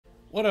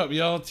What up,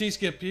 y'all?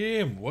 T-Skip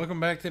here, and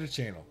welcome back to the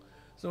channel.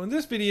 So in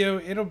this video,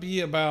 it'll be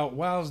about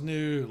WoW's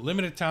new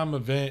limited time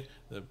event,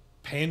 the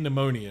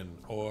Pandemonium,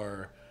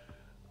 or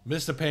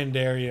Mr.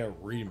 Pandaria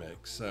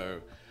remix.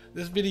 So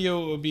this video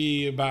will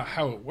be about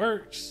how it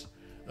works,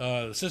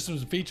 the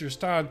systems and features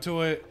tied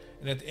to it,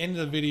 and at the end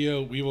of the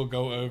video, we will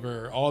go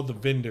over all the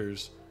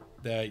vendors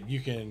that you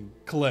can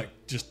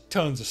collect, just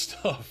tons of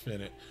stuff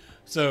in it.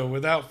 So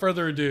without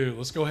further ado,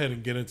 let's go ahead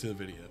and get into the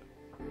video.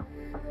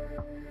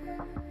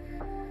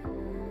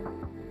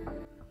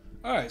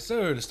 Alright,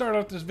 so to start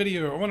off this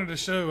video, I wanted to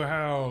show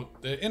how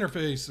the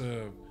interface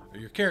of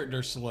your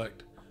character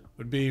select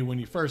would be when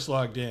you first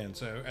logged in.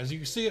 So as you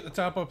can see at the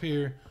top up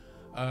here,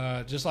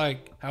 just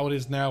like how it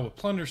is now with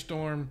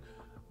Plunderstorm,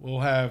 we'll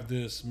have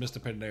this Mr.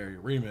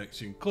 Pandaria remix.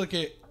 You can click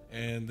it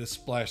and this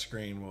splash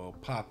screen will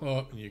pop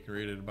up and you can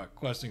read it about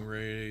questing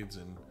raids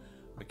and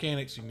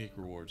mechanics, unique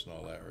rewards and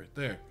all that right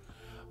there.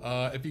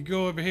 If you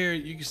go over here,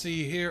 you can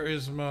see here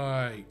is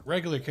my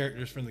regular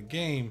characters from the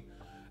game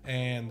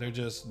and they're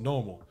just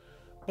normal.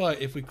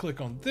 But if we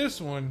click on this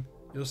one,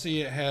 you'll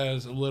see it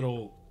has a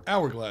little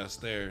hourglass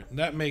there. And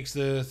that makes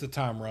this the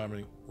time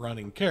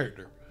running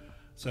character.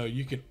 So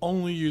you can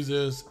only use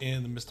this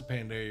in the Mr.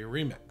 Pandaria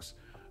remix.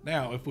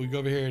 Now, if we go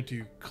over here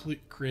to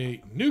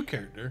create new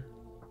character,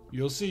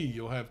 you'll see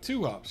you'll have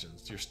two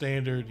options. Your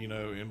standard,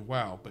 in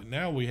WoW. But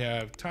now we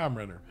have Time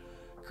Runner.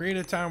 Create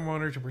a Time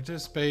Runner to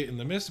participate in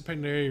the Mr.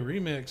 Pandaria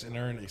remix and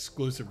earn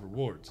exclusive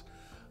rewards.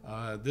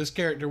 This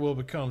character will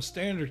become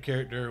standard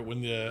character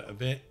when the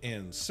event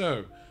ends.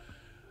 So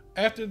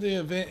after the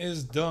event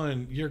is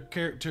done, your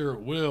character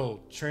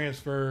will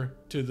transfer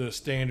to the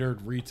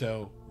standard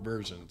retail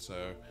version.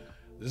 So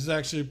this is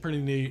actually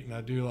pretty neat and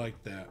I do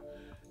like that.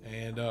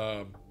 And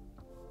I'll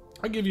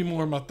give you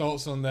more of my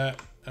thoughts on that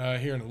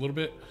here in a little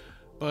bit.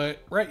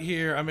 But right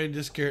here, I made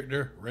this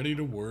character ready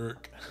to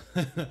work.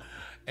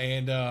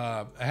 And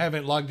I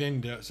haven't logged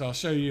in yet, so I'll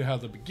show you how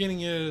the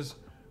beginning is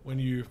when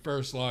you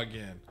first log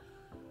in.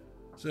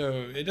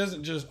 So it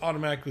doesn't just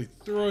automatically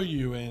throw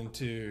you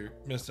into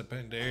Mr.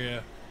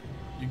 Pandaria.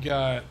 You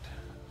got,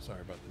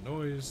 sorry about the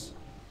noise.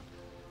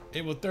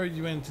 It will throw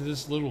you into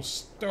this little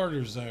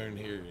starter zone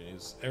here.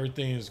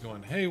 Everything is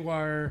going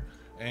haywire,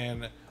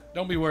 and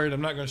don't be worried,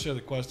 I'm not going to show the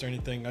quest or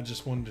anything. I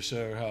just wanted to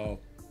show how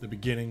the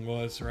beginning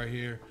was right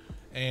here.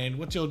 And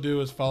what you'll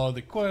do is follow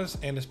the quest,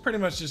 and it's pretty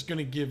much just going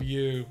to give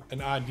you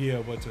an idea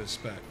of what to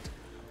expect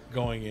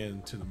going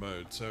into the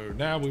mode. So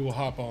now we will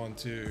hop on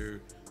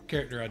to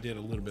character I did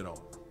a little bit on.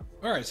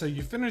 Alright, so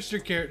you finished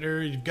your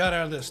character, you've got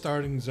out of that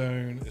starting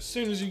zone. As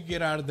soon as you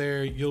get out of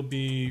there, you'll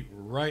be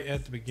right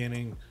at the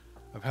beginning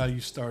of how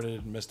you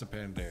started Mr.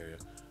 Pandaria.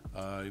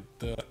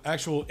 The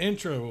actual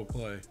intro will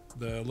play,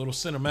 the little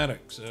cinematic,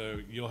 so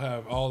you'll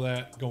have all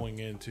that going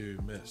into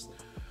Mist.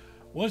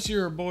 Once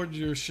you're aboard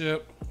your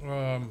ship,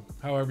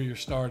 however you're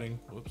starting,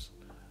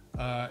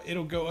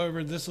 it'll go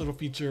over this little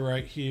feature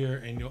right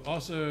here, and you'll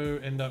also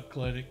end up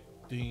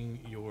collecting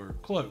your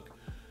cloak.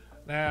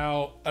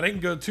 Now, I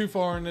didn't go too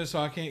far in this, so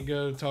I can't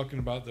go talking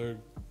about the,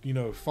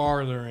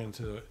 farther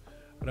into it.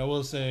 But I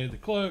will say the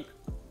cloak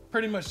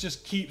pretty much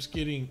just keeps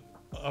getting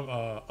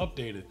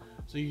updated.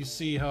 So you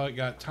see how it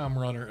got Time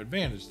Runner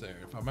advantage there.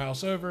 If I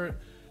mouse over it,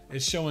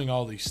 it's showing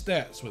all these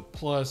stats with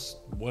plus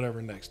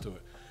whatever next to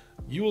it.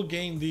 You will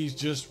gain these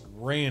just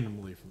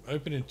randomly from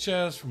opening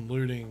chests, from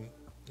looting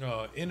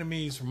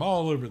enemies from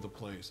all over the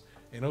place.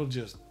 And it'll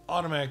just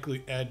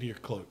automatically add to your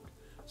cloak.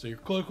 So your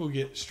cloak will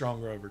get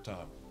stronger over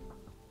time.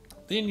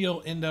 Then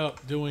you'll end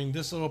up doing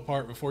this little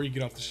part before you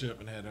get off the ship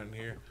and head on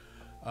here.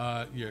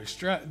 Your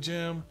extract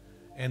gem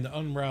and the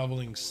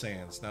unraveling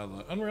sands. Now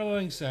the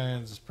unraveling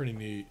sands is pretty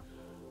neat.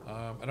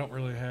 I don't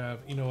really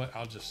have, you know what,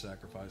 I'll just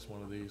sacrifice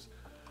one of these.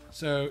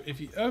 So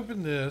if you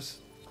open this,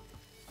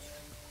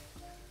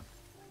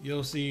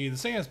 you'll see the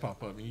sands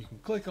pop up and you can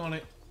click on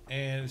it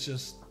and it's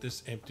just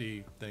this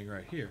empty thing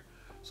right here.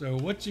 So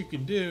what you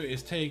can do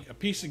is take a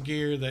piece of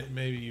gear that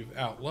maybe you've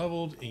out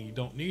leveled and you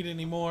don't need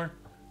anymore.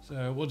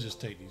 So we'll just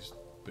take these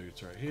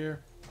boots right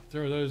here,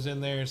 throw those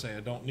in there and say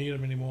I don't need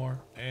them anymore,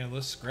 and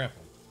let's scrap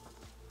them.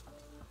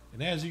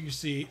 And as you can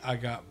see, I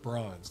got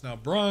bronze. Now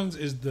bronze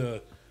is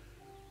the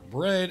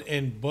bread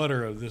and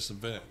butter of this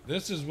event.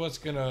 This is what's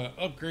gonna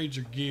upgrade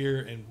your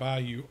gear and buy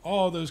you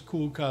all those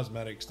cool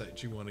cosmetics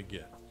that you want to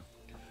get.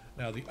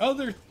 Now the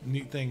other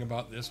neat thing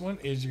about this one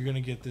is you're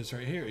gonna get this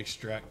right here,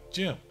 extract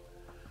gem.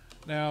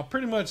 Now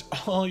pretty much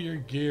all your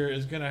gear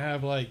is gonna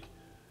have like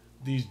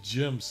these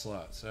gem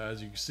slots. So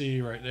as you can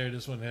see right there,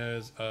 this one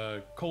has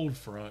a cold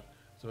front,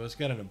 so it's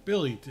got an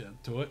ability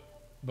to it,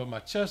 but my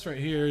chest right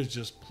here is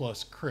just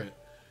plus crit.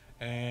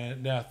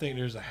 And now I think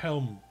there's a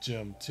helm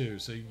gem too,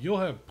 so you'll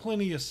have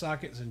plenty of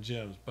sockets and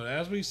gems. But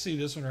as we see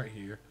this one right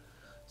here,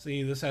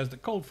 see this has the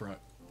cold front.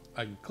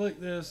 I can click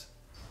this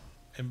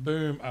and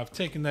boom, I've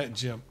taken that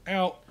gem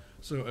out.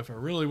 So if I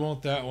really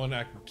want that one,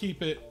 I can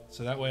keep it,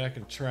 so that way I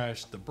can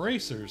trash the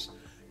bracers,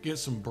 get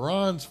some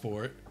bronze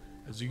for it.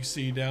 As you can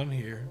see down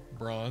here,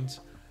 bronze,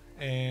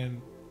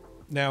 and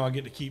now I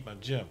get to keep my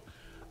gem.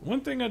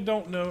 One thing I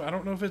don't know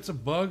if it's a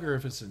bug or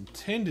if it's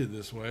intended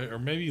this way, or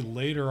maybe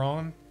later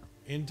on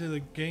into the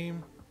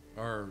game,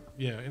 or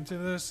yeah, into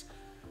this,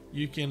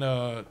 you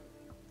can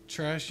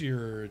trash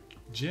your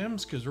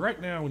gems, because right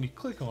now when you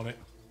click on it,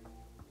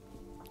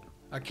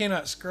 I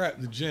cannot scrap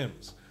the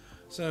gems.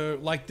 So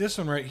like this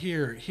one right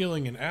here,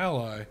 healing an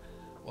ally,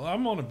 well,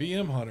 I'm on a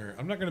BM hunter.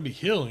 I'm not going to be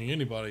healing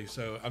anybody,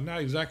 so I'm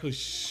not exactly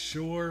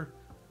sure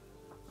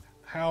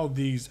how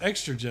these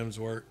extra gems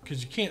work,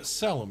 because you can't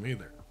sell them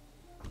either.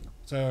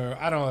 So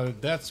I don't know,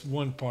 that's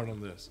one part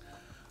on this.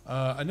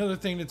 Another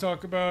thing to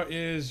talk about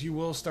is you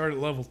will start at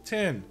level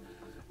 10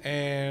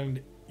 and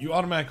you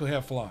automatically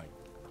have flying.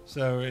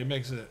 So it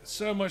makes it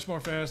so much more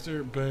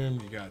faster.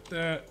 Boom, you got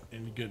that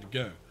and you're good to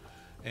go.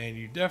 And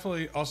you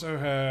definitely also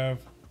have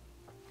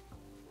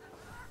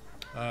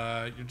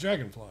your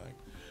dragon flying.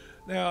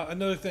 Now,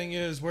 another thing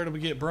is, where do we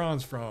get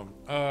bronze from?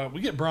 We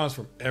get bronze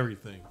from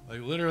everything,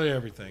 like literally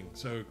everything.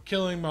 So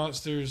killing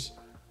monsters,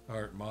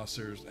 or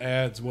monsters,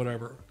 ads,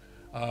 whatever.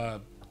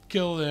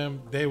 Kill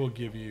them, they will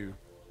give you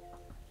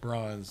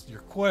bronze.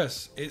 Your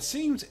quests, it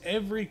seems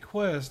every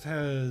quest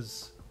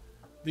has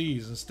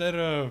these, instead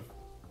of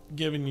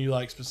giving you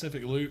like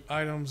specific loot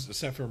items,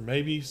 except for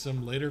maybe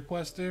some later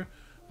quests do.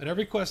 But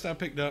every quest I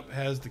picked up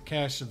has the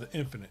cache of the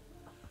infinite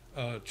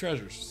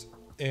treasures,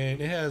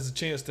 and it has a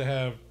chance to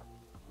have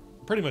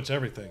pretty much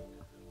everything.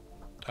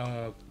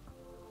 And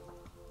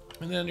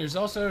then there's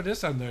also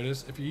this I've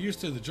noticed, if you're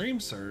used to the Dream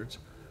Surge,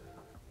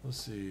 let's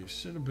see,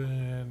 should have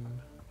been,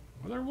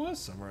 well, there was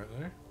some right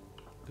there.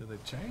 Did they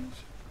change?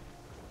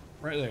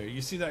 Right there,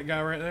 you see that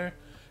guy right there?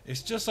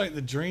 It's just like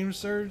the Dream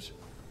Surge,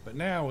 but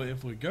now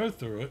if we go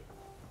through it,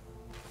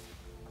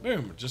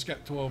 boom, just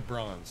got 12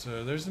 bronze.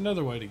 So there's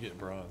another way to get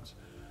bronze.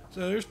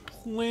 So there's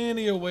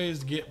plenty of ways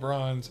to get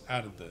bronze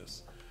out of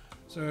this.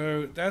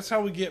 So that's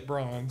how we get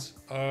bronze.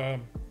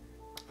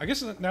 I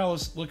guess now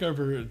let's look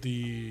over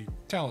the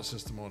talent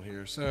system on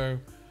here. So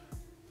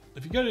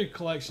if you go to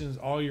collections,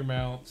 all your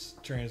mounts,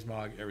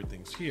 transmog,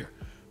 everything's here.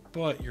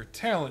 But your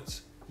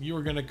talents, you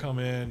are going to come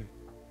in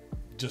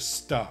just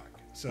stock.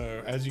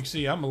 So as you can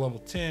see, I'm a level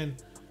 10.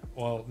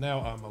 Well, now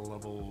I'm a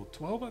level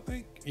 12, I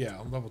think. Yeah,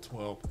 I'm level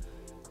 12.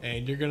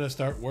 And you're going to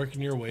start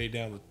working your way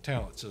down the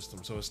talent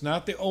system. So it's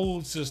not the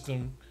old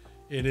system.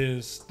 It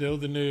is still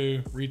the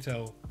new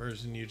retail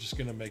version. You're just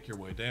going to make your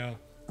way down.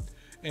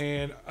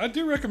 And I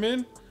do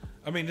recommend,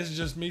 I mean, this is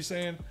just me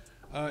saying,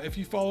 if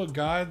you follow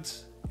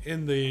guides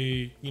in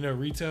the,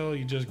 retail,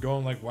 you just go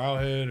on like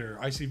Wowhead or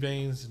Icy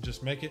Veins and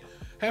just make it.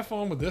 Have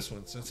fun with this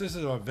one. Since this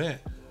is an event,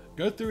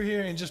 go through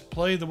here and just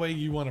play the way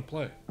you want to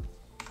play.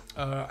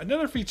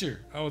 Another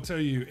feature I will tell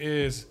you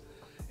is,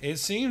 it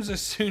seems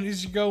as soon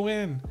as you go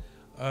in,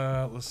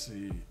 let's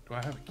see, do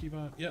I have a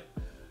keybind? Yep.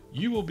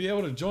 You will be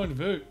able to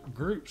join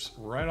groups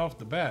right off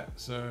the bat.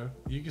 So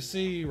you can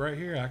see right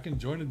here, I can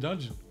join a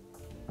dungeon.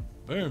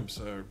 Boom.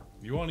 So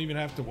you won't even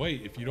have to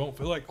wait if you don't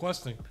feel like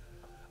questing.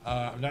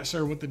 I'm not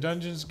sure what the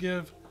dungeons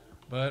give,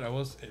 but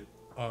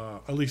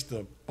at least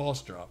the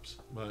boss drops,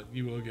 but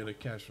you will get a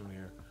cache from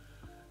here.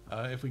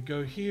 If we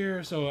go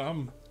here, so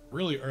I'm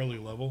really early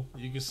level.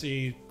 You can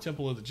see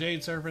Temple of the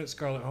Jade Serpent,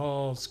 Scarlet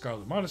Hall,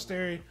 Scarlet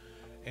Monastery,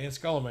 and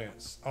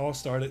Scholomance all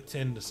start at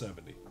 10 to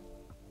 70.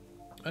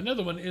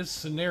 Another one is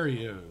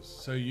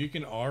scenarios. So you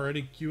can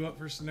already queue up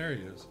for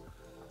scenarios.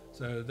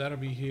 So that'll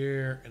be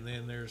here, and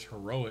then there's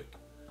heroic,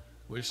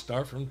 which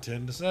start from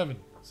 10 to 7.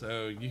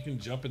 So you can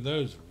jump in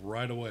those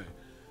right away.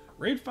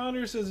 Raid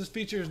Finder says this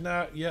feature is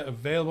not yet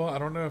available. I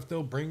don't know if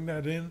they'll bring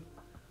that in,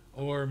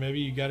 or maybe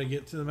you got to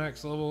get to the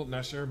max level.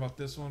 Not sure about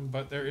this one,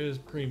 but there is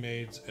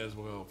pre-mades as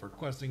well for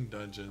questing,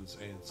 dungeons,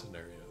 and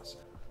scenarios.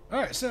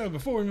 Alright, so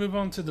before we move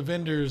on to the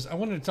vendors, I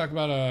wanted to talk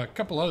about a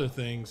couple other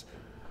things.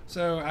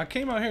 So I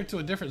came out here to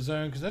a different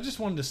zone because I just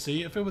wanted to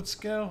see if it would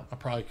scale. I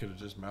probably could have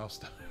just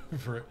moused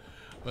over it.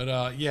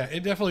 But yeah,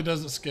 it definitely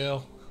doesn't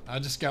scale. I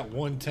just got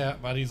one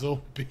tap by these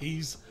little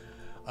bees.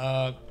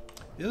 The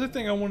other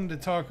thing I wanted to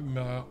talk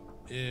about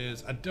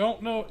is, I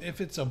don't know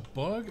if it's a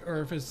bug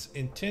or if it's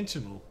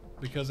intentional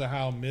because of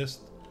how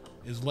Mist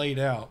is laid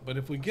out. But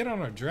if we get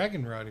on our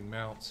dragon riding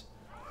mounts,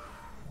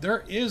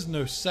 there is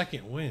no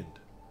second wind.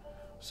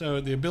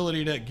 So the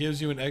ability that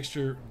gives you an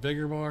extra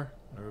vigor bar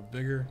or a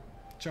bigger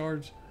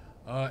charge,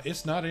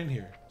 it's not in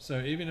here.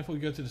 So even if we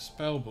go to the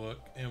spell book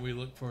and we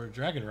look for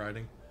dragon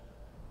riding,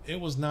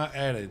 it was not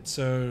added.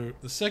 So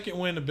the second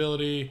wind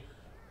ability,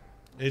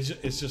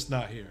 it's just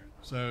not here.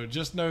 So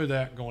just know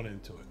that going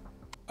into it.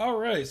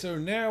 Alright, so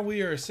now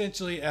we are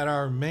essentially at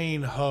our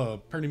main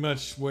hub, pretty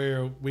much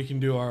where we can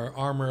do our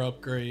armor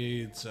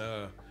upgrades,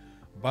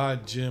 buy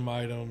gem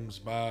items,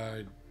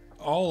 buy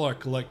all our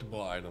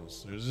collectible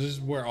items. This is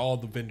where all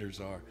the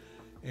vendors are.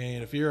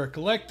 And if you're a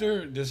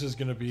collector, this is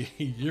going to be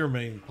your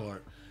main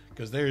part,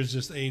 because there's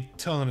just a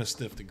ton of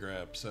stuff to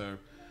grab. So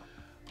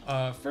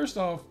first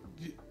off,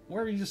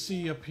 where you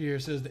see up here,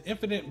 it says the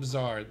Infinite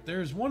Bazaar.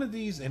 There's one of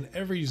these in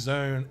every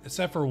zone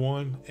except for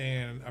one,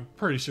 and I'm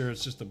pretty sure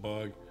it's just a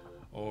bug,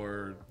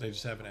 or they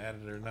just haven't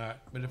added it or not.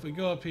 But if we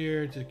go up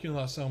here to the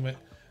Kunla Summit,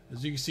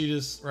 as you can see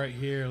this right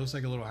here, it looks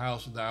like a little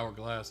house with the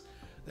hourglass.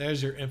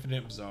 there's your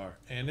Infinite Bazaar,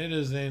 and it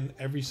is in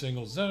every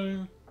single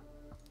zone.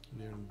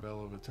 Even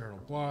Bell of Eternal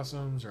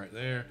Blossoms right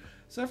there,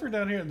 except for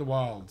down here in the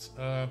wilds.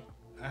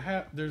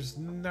 There's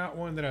not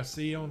one that I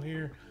see on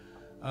here.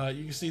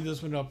 You can see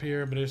this one up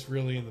here, but it's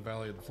really in the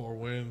Valley of the Four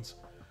Winds,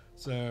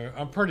 so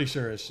I'm pretty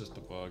sure it's just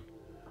a bug.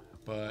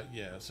 But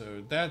yeah,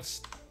 so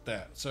that's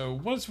that. So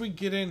once we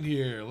get in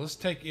here, let's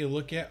take a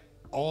look at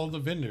all the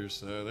vendors.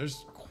 So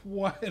there's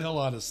quite a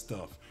lot of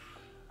stuff.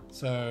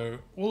 So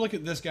we'll look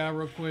at this guy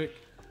real quick.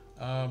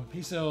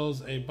 He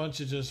sells a bunch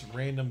of just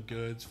random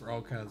goods for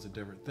all kinds of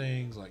different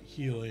things, like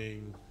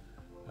healing,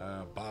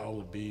 bottle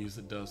of bees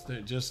that does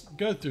that. Just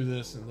go through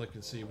this and look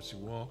and see what you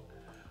want.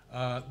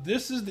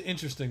 This is the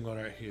interesting one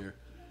right here.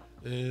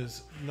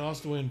 Is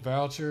Nostwin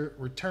voucher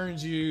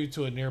returns you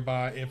to a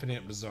nearby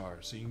Infinite Bazaar,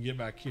 so you can get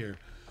back here.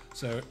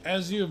 So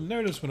as you have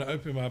noticed when I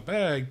open my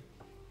bag,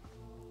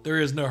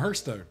 there is no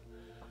Hearthstone.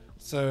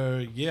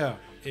 So yeah,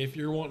 if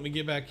you're wanting to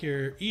get back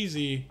here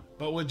easy,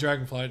 but with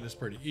Dragonflight it's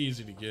pretty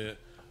easy to get.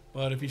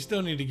 But if you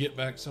still need to get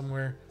back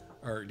somewhere,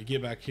 or to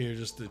get back here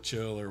just to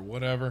chill or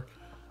whatever,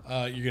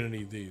 you're gonna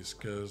need these,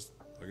 because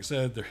like I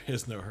said, there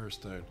is no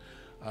Hearthstone.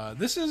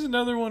 This is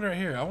another one right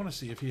here. I want to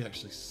see if he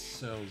actually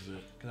sells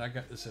it, because I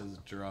got this as a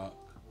drop.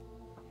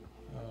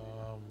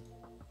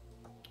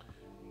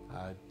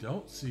 I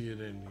don't see it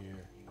in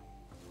here.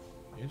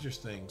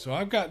 Interesting. So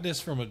I've got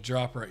this from a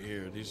drop right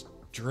here. These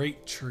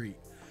Drake Treat.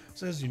 It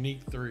says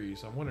unique 3,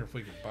 so I'm wondering if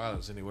we can buy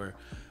this anywhere.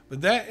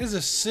 But that is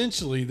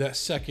essentially that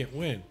second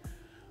win.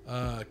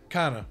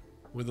 Kind of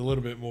with a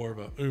little bit more of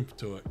a oomph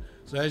to it.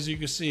 So as you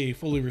can see,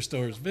 fully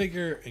restores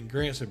vigor and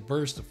grants a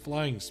burst of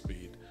flying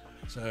speed.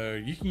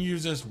 So you can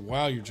use this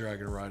while you're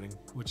dragon riding,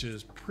 which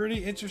is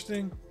pretty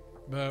interesting,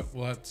 but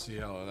we'll have to see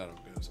how that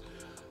goes.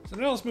 So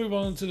now let's move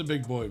on to the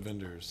big boy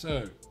vendors.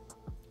 So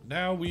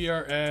now we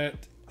are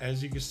at,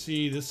 as you can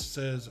see, this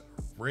says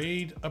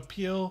Raid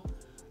Appeal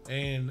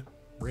and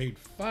Raid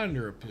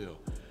Finder Appeal.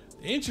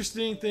 The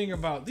interesting thing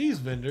about these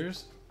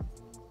vendors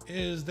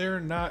is they're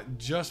not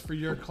just for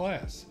your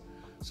class.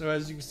 So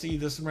as you can see,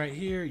 this one right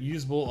here,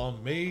 usable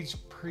on Mage,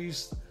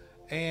 Priest,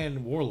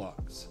 and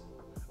Warlocks.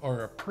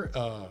 Or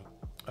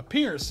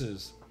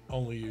appearances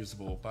only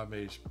usable by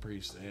Mage,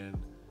 Priest, and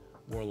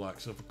Warlock.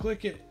 So if we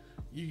click it,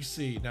 you can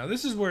see. Now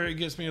this is where it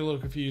gets me a little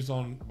confused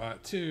on by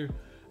it too.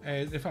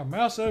 And if I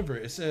mouse over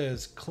it, it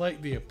says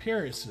collect the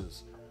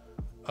appearances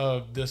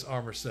of this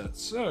armor set.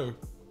 So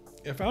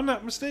if I'm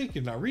not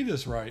mistaken, I read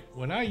this right,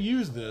 when I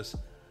use this,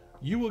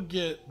 you will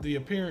get the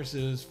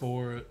appearances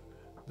for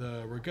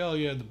the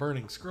Regalia, the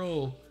Burning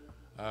Scroll,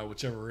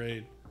 whichever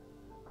raid,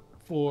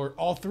 for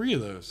all 3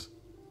 of those.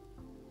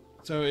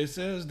 So it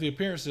says the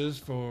appearances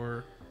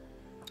for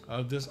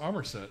this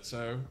armor set.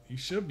 So you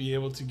should be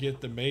able to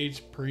get the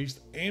Mage, Priest,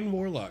 and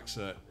Warlock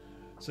set.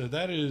 So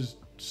that is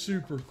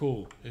super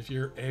cool if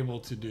you're able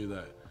to do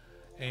that.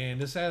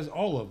 And this has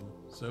all of them.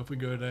 So if we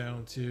go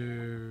down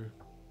to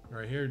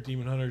right here,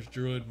 Demon Hunters,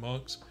 Druid,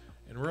 Monks,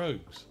 and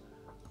Rogues.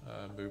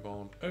 Move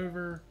on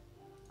over.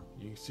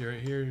 You can see right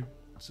here,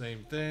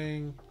 same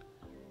thing.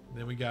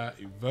 Then we got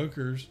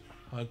Evokers,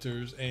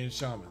 Hunters, and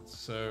Shamans.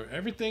 So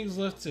everything's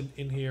listed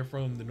in here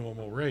from the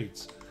normal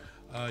raids.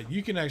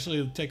 You can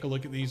actually take a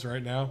look at these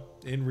right now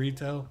in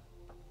retail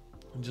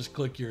and just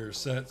click your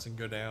sets and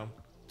go down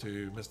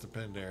to Mr.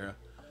 Pandaria,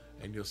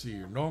 and you'll see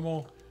your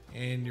normal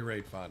and your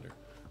raid finder.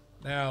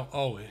 Now,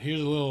 oh, and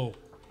here's a little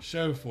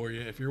show for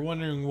you. If you're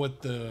wondering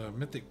what the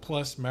Mythic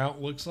Plus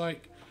mount looks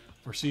like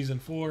for Season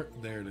 4,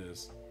 there it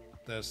is.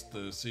 That's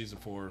the Season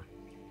 4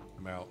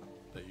 mount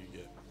that you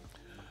get.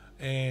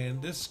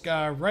 And this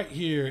guy right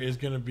here is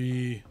going to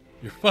be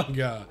your fun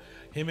guy,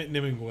 him at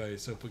Nimingway.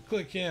 So if we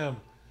click him,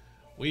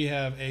 we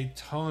have a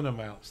ton of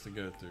mounts to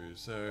go through.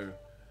 So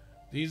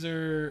these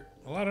are,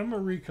 a lot of them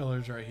are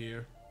recolors right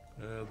here.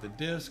 The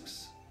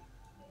discs,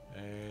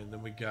 and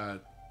then we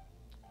got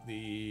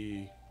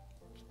the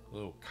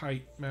little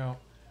kite mount.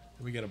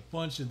 And we got a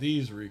bunch of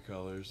these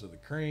recolors of the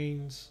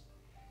cranes.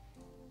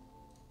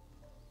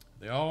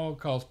 They all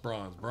cost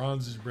bronze.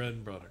 Bronze is bread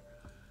and butter.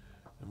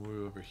 And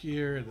move over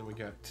here, and then we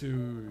got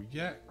 2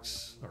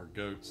 yaks, or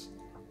goats.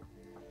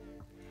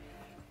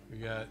 We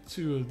got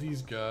 2 of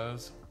these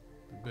guys,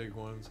 the big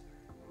ones,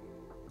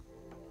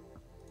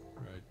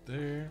 right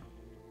there.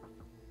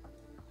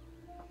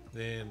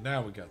 Then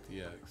now we got the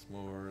yaks,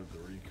 more of the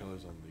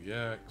recolors on the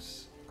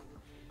yaks.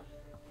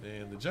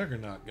 Then the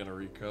Juggernaut got a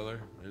recolor.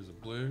 There's a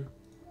blue.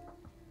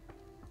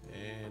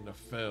 And a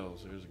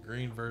Fells. There's a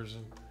green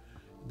version.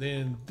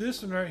 Then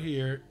this one right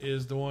here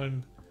is the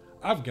one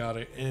I've got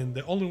it, and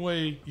the only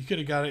way you could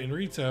have got it in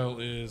retail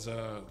is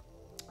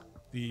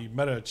the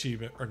meta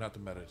achievement, or not the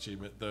meta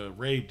achievement, the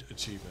raid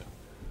achievement.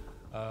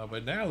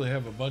 But now they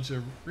have a bunch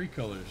of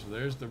recolors. So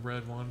there's the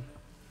red one.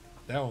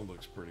 That one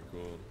looks pretty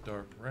cool.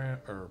 Dark brown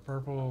or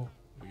purple.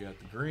 We got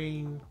the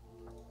green.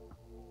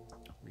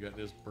 We got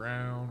this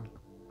brown,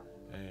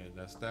 and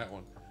that's that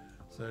one.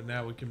 So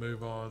now we can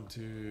move on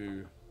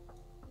to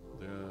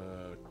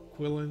the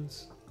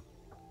Quillins.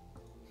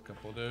 A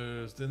couple of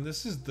those. Then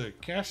this is the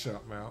cash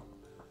out mount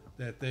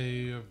that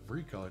they have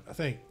recolored. I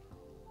think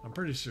I'm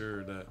pretty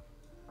sure that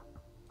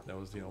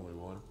was the only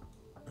one.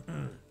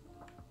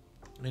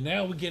 And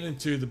now we get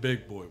into the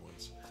big boy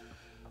ones.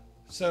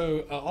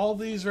 So all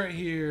these right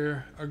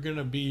here are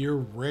gonna be your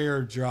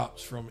rare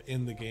drops from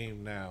in the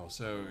game now.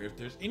 So if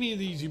there's any of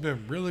these you've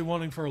been really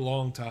wanting for a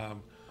long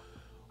time,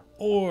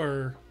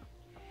 or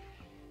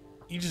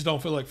you just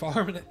don't feel like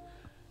farming it,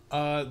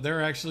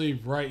 they're actually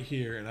right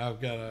here. And I've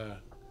got a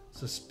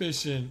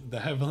suspicion the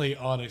Heavenly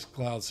Onyx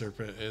Cloud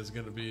Serpent is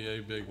gonna be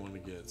a big one to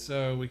get.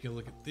 So we can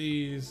look at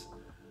these.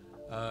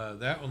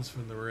 That one's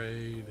from the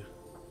raid.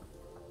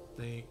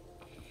 I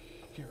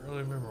can't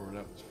really remember where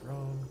that was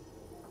from.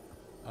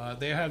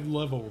 They have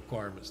level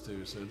requirements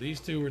too. So these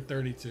two were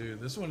 32.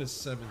 This one is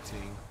 17.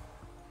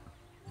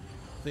 I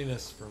think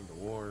that's from the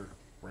War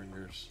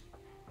Bringers.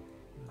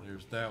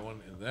 There's that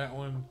one and that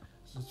one.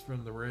 This is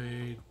from the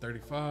raid,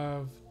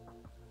 35.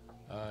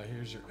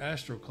 Here's your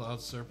Astral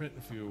Cloud Serpent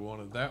if you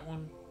wanted that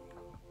one.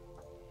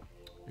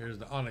 Here's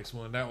the Onyx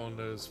one. That one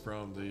is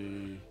from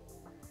the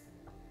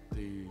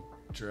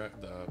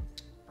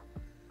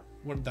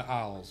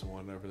Isles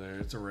one over there.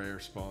 It's a rare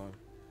spawn.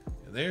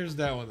 And there's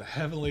that one, the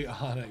Heavenly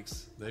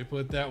Onyx. They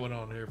put that one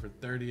on here for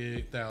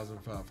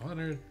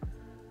 38,500.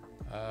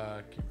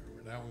 I can't remember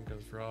where that one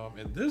comes from.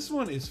 And this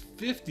one is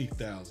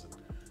 50,000.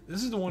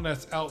 This is the one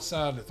that's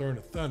outside the Throne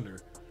of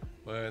Thunder,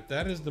 but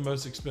that is the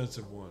most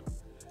expensive one.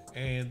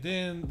 And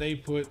then they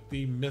put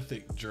the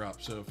Mythic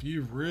drop. So if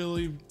you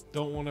really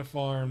don't want to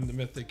farm the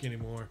Mythic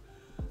anymore,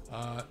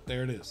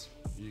 there it is.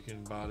 You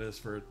can buy this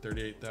for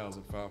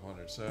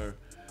 38,500. So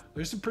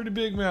there's some pretty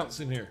big mounts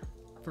in here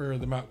for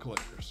the mount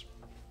collectors.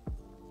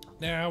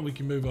 Now we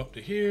can move up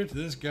to here to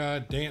this guy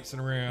dancing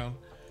around.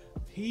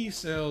 He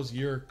sells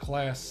your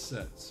class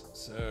sets.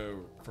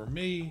 So for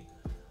me,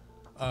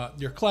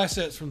 your class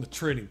sets from the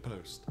trading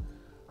post.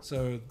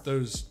 So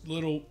those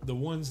the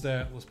ones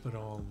that, let's put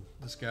on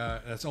this guy,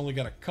 that's only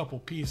got a couple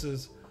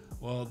pieces.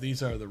 Well,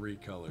 these are the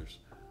recolors.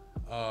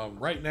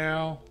 Right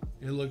now,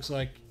 it looks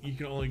like you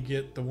can only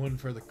get the one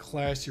for the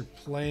class you're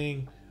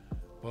playing,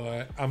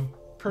 but I'm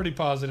pretty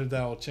positive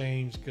that will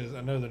change because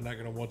I know they're not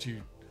going to want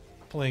you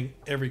playing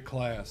every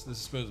class. This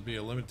is supposed to be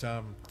a limited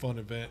time fun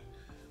event,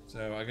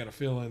 so I got a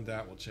feeling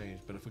that will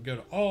change. But if we go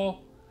to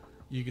all,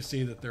 you can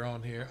see that they're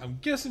on here. I'm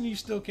guessing you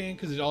still can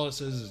because all it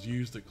says is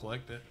use to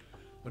collect it.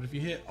 But if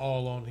you hit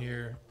all on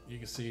here, you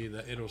can see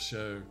that it'll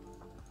show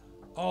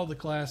all the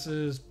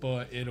classes,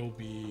 but it'll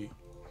be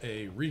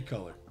a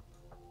recolor.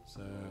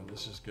 So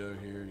let's just go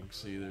here. You can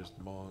see there's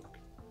the monk,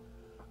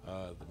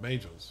 the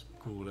mage one's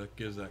cool. That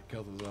gives that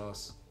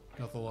Cathalos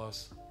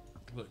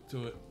look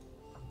to it.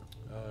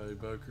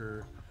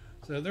 Evoker.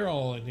 So they're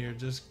all in here.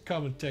 Just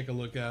come and take a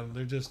look at them.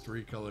 They're just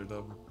three colored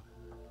of them.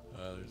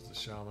 There's the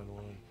shaman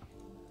one,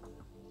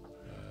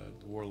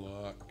 the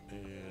warlock,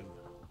 and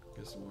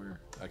guess where?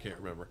 I can't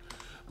remember.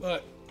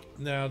 But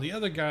now the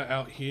other guy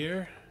out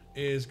here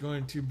is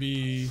going to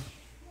be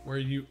where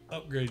you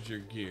upgrade your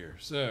gear.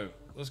 So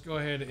let's go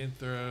ahead and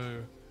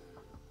throw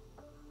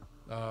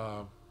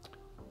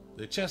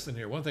the chest in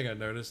here. One thing I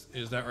noticed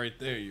is that right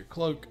there, your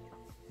cloak,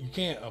 you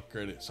can't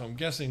upgrade it. So I'm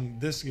guessing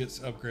this gets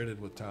upgraded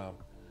with time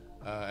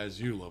as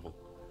you level.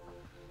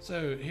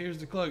 So here's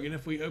the cloak, and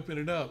if we open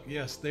it up,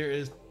 yes, there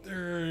is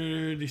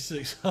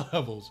 36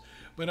 levels.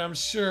 But I'm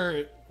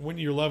sure when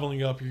you're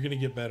leveling up, you're going to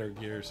get better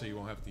gear, so you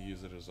won't have to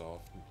use it as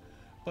often.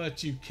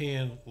 But you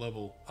can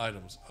level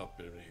items up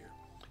in here.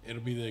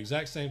 It'll be the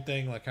exact same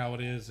thing like how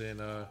it is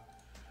in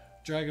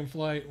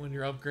Dragonflight when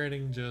you're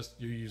upgrading, just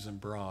you're using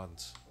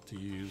bronze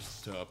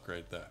to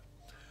upgrade that.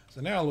 So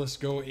now let's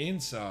go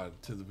inside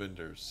to the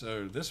vendors.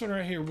 So this one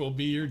right here will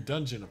be your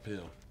dungeon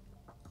appeal.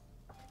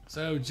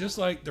 So just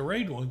like the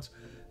raid ones,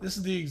 this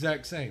is the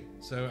exact same.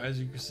 So as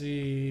you can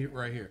see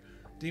right here,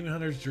 Demon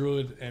Hunters,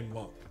 Druid, and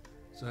Monk.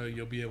 So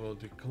you'll be able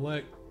to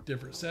collect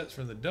different sets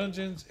from the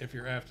dungeons. If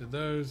you're after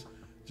those,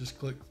 just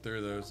click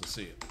through those to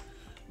see it.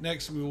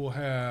 Next, we will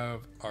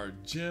have our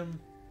gem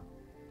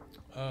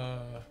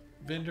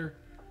vendor.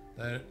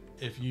 That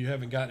if you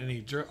haven't got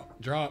any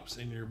drops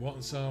and you're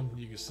wanting some,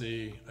 you can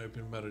see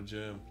open meta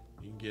gem.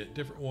 You can get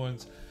different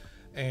ones.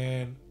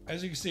 And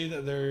as you can see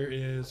that there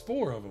is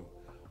 4 of them.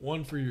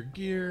 One for your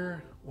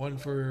gear, one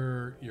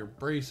for your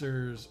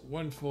bracers,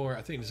 one for,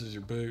 I think this is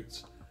your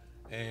boots,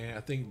 and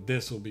I think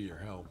this will be your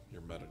helm,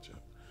 your meta gem.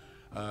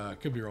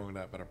 Could be wrong with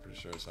that, but I'm pretty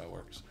sure that's how it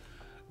works.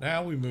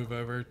 Now we move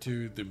over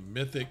to the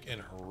mythic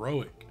and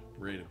heroic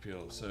raid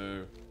appeal.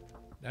 So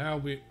now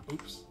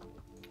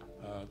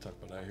I'll talk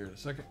about that here in a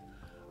second.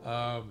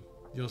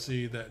 You'll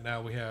see that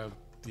now we have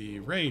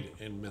the raid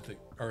and mythic,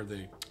 or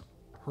the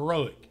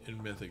heroic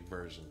and mythic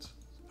versions.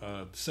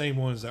 The same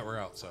ones that were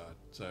outside.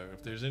 So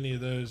if there's any of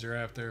those you're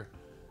after,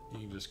 you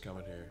can just come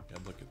in here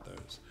and look at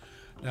those.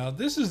 Now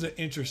this is the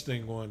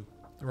interesting one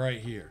right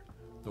here,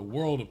 the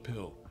world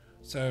appeal.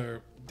 So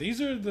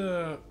these are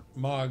the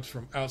mods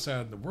from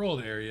outside the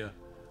world area,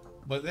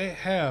 but they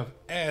have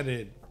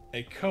added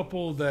a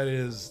couple that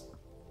is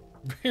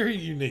very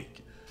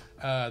unique.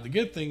 The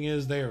good thing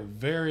is they are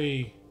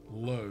very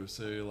low.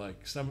 So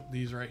like some of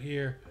these right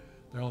here,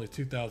 they're only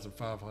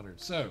 2,500.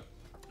 So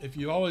if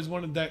you always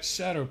wanted that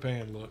shadow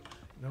pan look,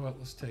 you know what?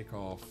 Let's take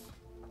off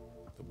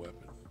the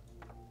weapon.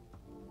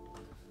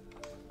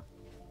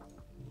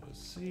 Let's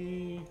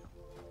see.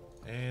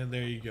 And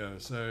there you go.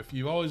 So if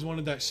you always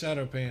wanted that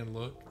shadow pan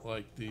look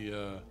like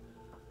the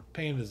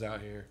pandas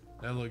out here,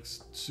 that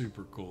looks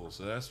super cool.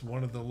 So that's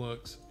one of the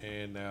looks,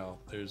 and now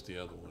there's the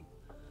other one.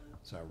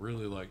 So I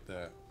really like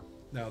that.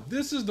 Now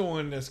this is the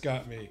one that's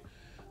got me.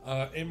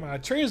 In my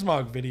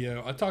transmog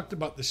video, I talked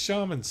about the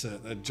shaman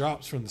set that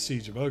drops from the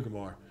Siege of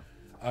Orgrimmar.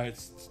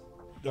 It's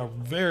a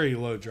very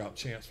low drop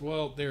chance.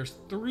 Well, there's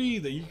 3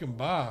 that you can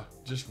buy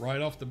just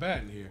right off the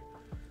bat in here.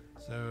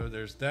 So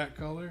there's that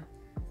color,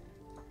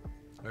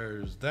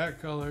 there's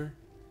that color,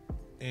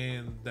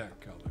 and that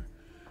color.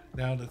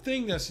 Now the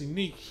thing that's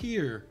unique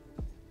here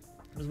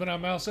is when I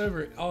mouse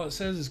over it, all it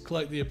says is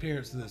collect the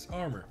appearance of this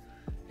armor.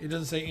 It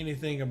doesn't say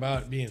anything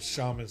about it being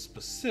shaman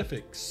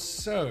specific,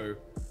 so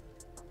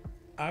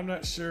I'm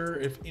not sure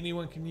if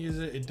anyone can use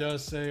it. It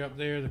does say up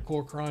there the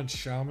Corcoran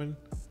Shaman,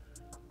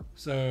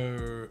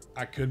 so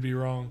I could be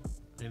wrong,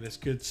 and this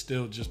could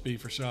still just be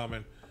for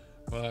shaman,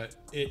 but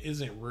it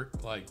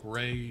isn't like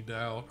rayed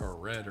out or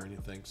red or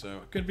anything, so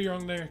I could be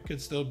wrong there.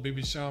 Could still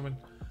be shaman,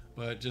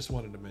 but just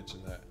wanted to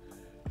mention that.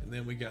 And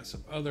then we got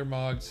some other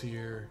mods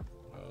here.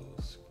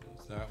 Let's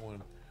close that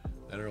one,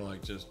 that are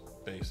like just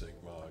basic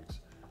mods.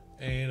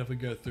 And if we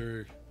go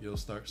through, you'll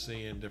start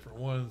seeing different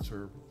ones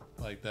for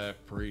like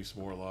that, priests,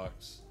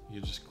 warlocks.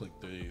 You just click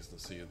these and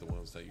see the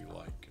ones that you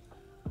like.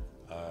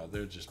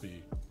 There'll just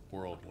be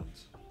world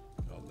ones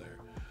on there.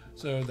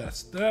 So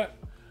that's that.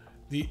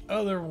 The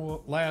other one,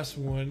 last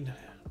one,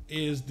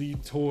 is the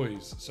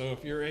toys. So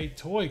if you're a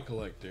toy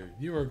collector,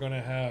 you are going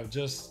to have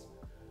just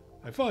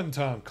a fun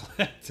time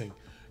collecting,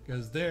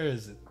 because there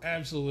is an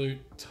absolute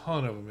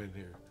ton of them in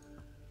here.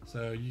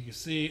 So you can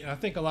see, I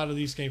think a lot of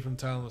these came from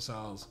Timeless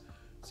Isles,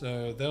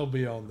 so they'll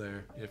be on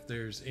there if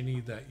there's any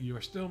that you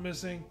are still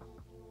missing.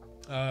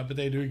 But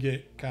they do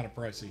get kind of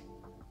pricey.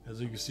 As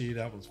you can see,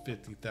 that one's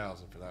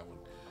 50,000 for that one.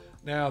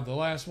 Now the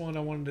last one I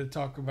wanted to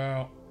talk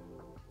about,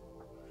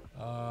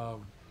 I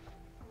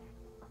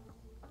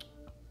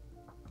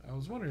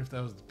was wondering if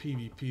that was the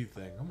PvP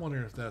thing. I'm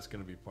wondering if that's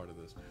going to be part of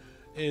this.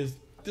 Is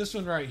this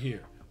one right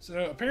here.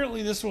 So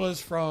apparently this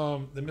was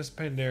from the Miss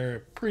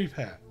Pandaria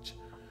pre-patch,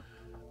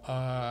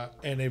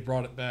 and they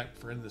brought it back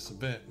for in this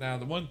event. Now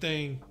the one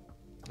thing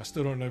I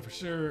still don't know for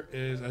sure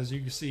is, as you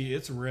can see,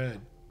 it's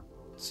red,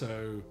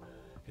 so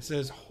it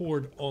says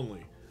horde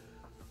only.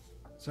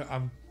 So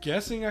I'm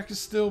guessing I can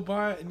still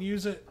buy it and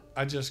use it.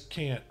 I just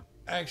can't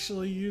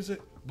actually use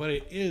it, but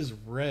it is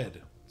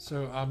red,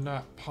 so I'm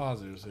not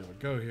positive. So if I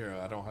go here,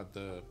 I don't have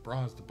the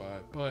bronze to buy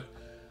it, but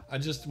I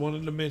just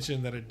wanted to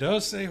mention that it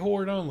does say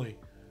horde only,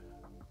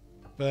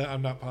 but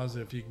I'm not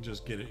positive if you can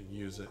just get it and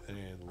use it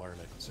and learn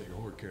it, so your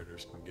horde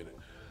characters can get it.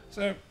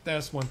 So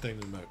that's one thing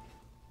to note.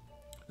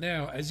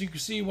 Now, as you can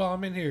see while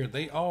I'm in here,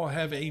 they all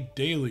have a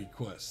daily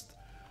quest.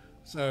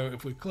 So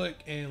if we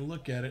click and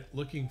look at it,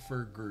 looking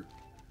for group,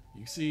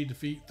 you see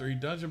defeat 3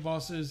 dungeon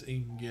bosses, and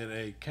you can get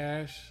a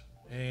cash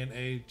and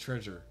a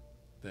treasure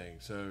thing.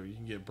 So you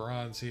can get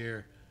bronze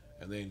here,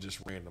 and then just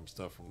random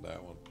stuff from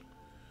that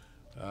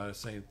one.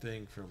 Same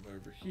thing from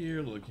over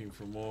here, looking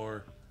for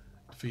more.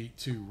 Defeat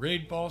 2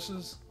 raid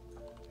bosses,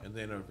 and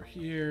then over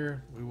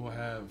here we will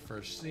have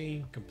first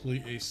scene,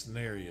 complete a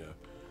scenario.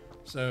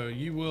 So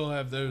you will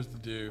have those to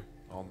do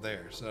on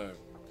there. So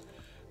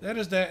that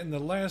is that. And the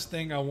last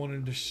thing I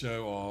wanted to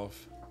show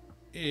off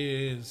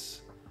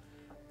is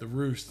the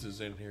roost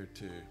is in here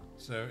too.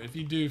 So if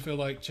you do feel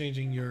like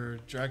changing your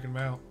dragon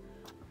mount,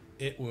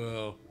 it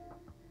will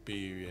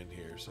be in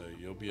here, so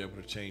you'll be able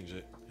to change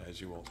it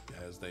as you want,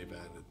 as they've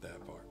added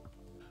that part.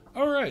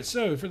 Alright,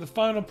 so for the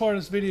final part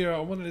of this video, I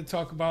wanted to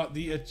talk about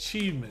the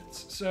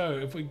achievements. So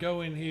if we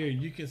go in here,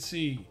 you can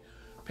see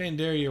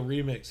Pandaria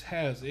Remix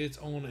has its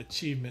own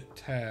achievement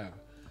tab,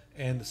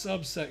 and the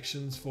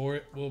subsections for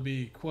it will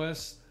be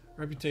quests,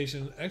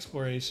 reputation,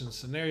 exploration,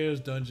 scenarios,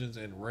 dungeons,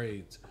 and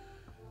raids.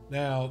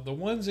 Now the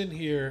ones in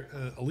here,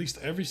 at least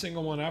every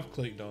single one I've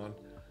clicked on,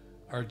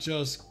 are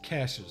just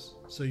caches.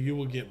 So you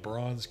will get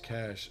bronze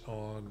cache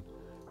on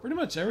pretty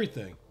much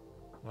everything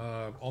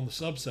on the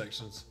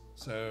subsections.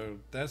 So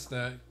that's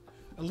that.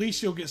 At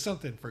least you'll get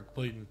something for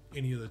completing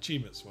any of the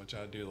achievements, which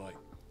I do like.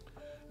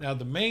 Now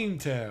the main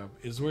tab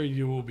is where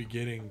you will be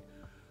getting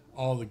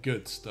all the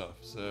good stuff.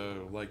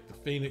 So like the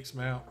Phoenix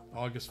mount,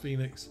 August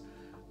Phoenix,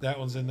 that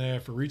one's in there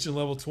for reaching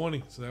level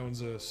 20. So that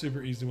one's a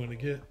super easy one to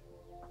get.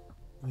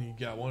 And you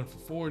got one for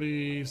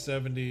 40,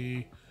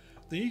 70.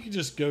 Then you can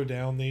just go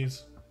down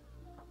these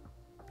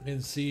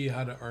and see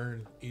how to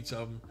earn each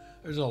of them.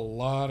 There's a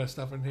lot of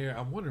stuff in here.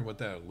 I'm wondering what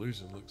that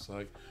illusion looks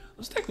like.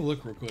 Let's take a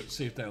look real quick,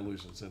 see if that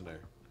illusion's in there.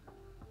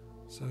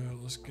 So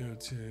let's go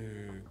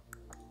to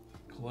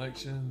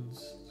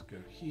collections. Let's go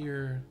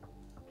here.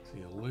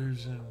 See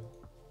illusion.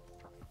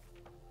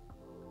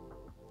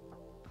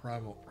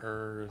 Primal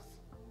Earth.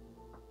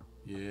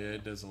 Yeah,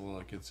 it doesn't look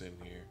like it's in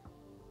here.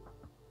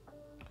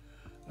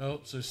 Oh,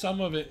 so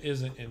some of it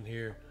isn't in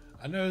here.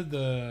 I know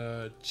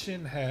the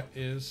chin hat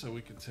is, so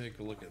we can take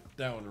a look at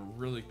that one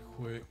really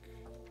quick.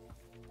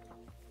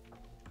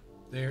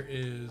 There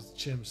is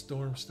Chim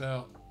Storm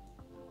Stout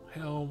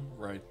helm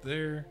right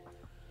there,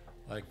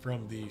 like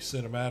from the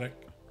cinematic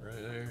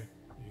right there.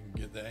 You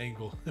can get the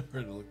angle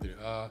for to look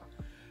there.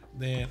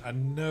 Then I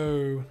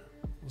know,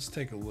 let's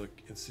take a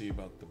look and see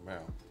about the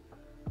mount.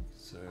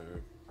 So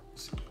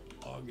let's see,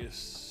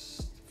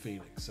 August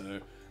Phoenix. So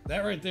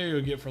that right there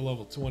you'll get for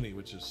level 20,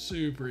 which is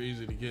super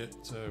easy to get.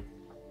 So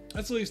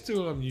that's at least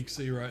 2 of them you can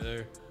see right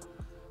there.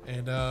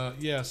 And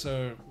yeah,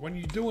 so when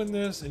you're doing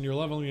this and you're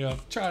leveling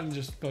up, try to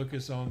just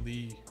focus on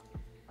the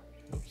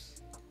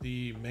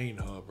main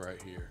hub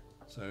right here.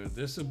 So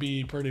this will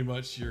be pretty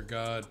much your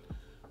guide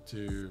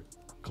to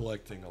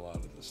collecting a lot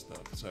of this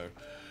stuff. So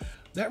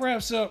that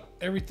wraps up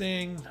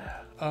everything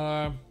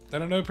that I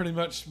know pretty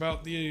much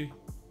about the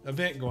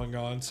event going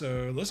on.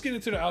 So let's get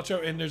into the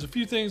outro, and there's a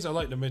few things I'd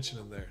like to mention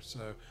in there. So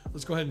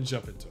let's go ahead and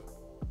jump into it.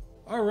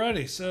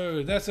 Alrighty,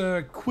 so that's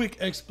a quick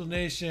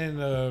explanation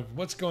of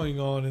what's going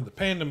on in the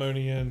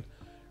Pandemonium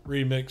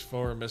remix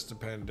for Mr.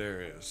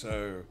 Pandaria.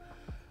 So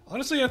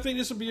honestly, I think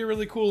this will be a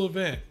really cool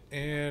event,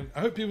 and I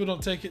hope people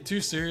don't take it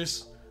too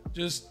serious.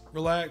 Just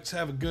relax,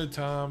 have a good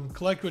time,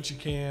 collect what you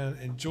can,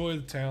 enjoy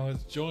the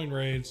talents, join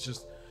raids,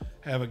 just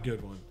have a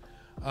good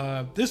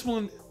one. This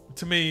one,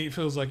 to me,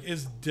 feels like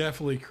it's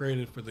definitely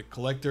created for the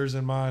collectors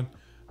in mind.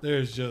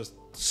 There's just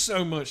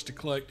so much to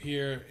collect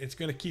here. It's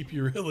going to keep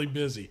you really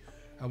busy,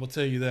 I will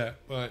tell you that.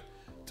 But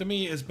to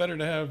me, it's better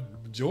to have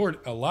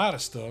a lot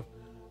of stuff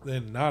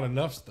than not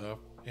enough stuff.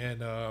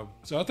 And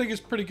so I think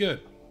it's pretty good.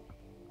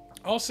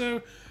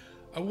 Also,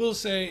 I will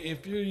say,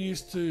 if you're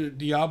used to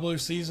Diablo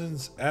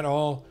seasons at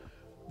all,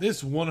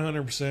 this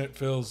 100%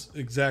 feels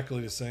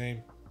exactly the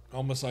same.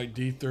 Almost like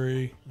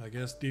D3, I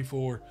guess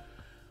D4.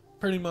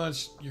 Pretty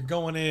much, you're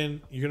going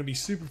in, you're going to be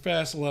super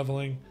fast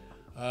leveling.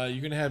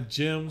 You're going to have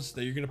gems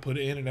that you're going to put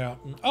in and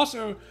out. And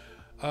also,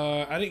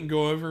 I didn't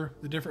go over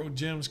the different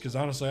gems because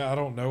honestly, I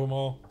don't know them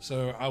all.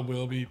 So I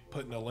will be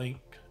putting a link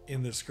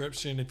in the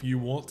description if you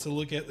want to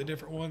look at the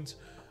different ones.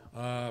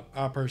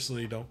 I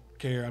personally don't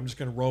care. I'm just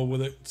going to roll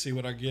with it and see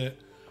what I get.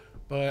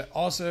 But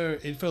also,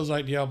 it feels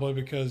like Diablo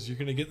because you're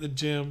going to get the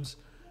gems.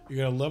 You're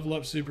going to level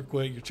up super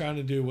quick. You're trying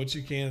to do what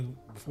you can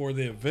before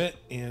the event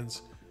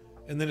ends.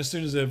 And then as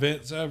soon as the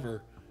event's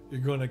over,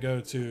 you're going to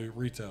go to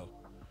retail.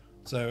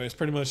 So it's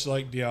pretty much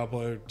like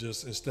Diablo,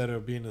 just instead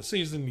of being a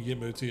season, you get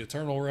moved to the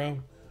Eternal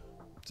Realm.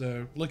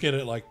 So look at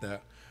it like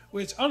that,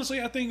 which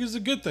honestly I think is a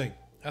good thing.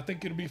 I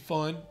think it'll be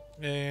fun.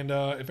 And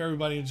if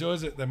everybody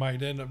enjoys it, they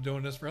might end up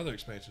doing this for other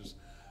expansions.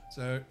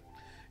 So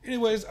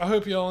anyways, I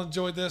hope you all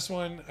enjoyed this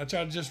one. I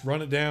tried to just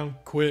run it down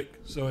quick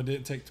so it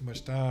didn't take too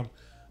much time.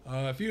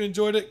 If you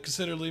enjoyed it,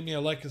 consider leaving me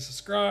a like and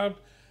subscribe.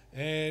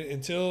 And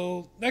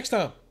until next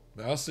time,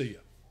 I'll see you.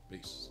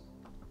 Peace.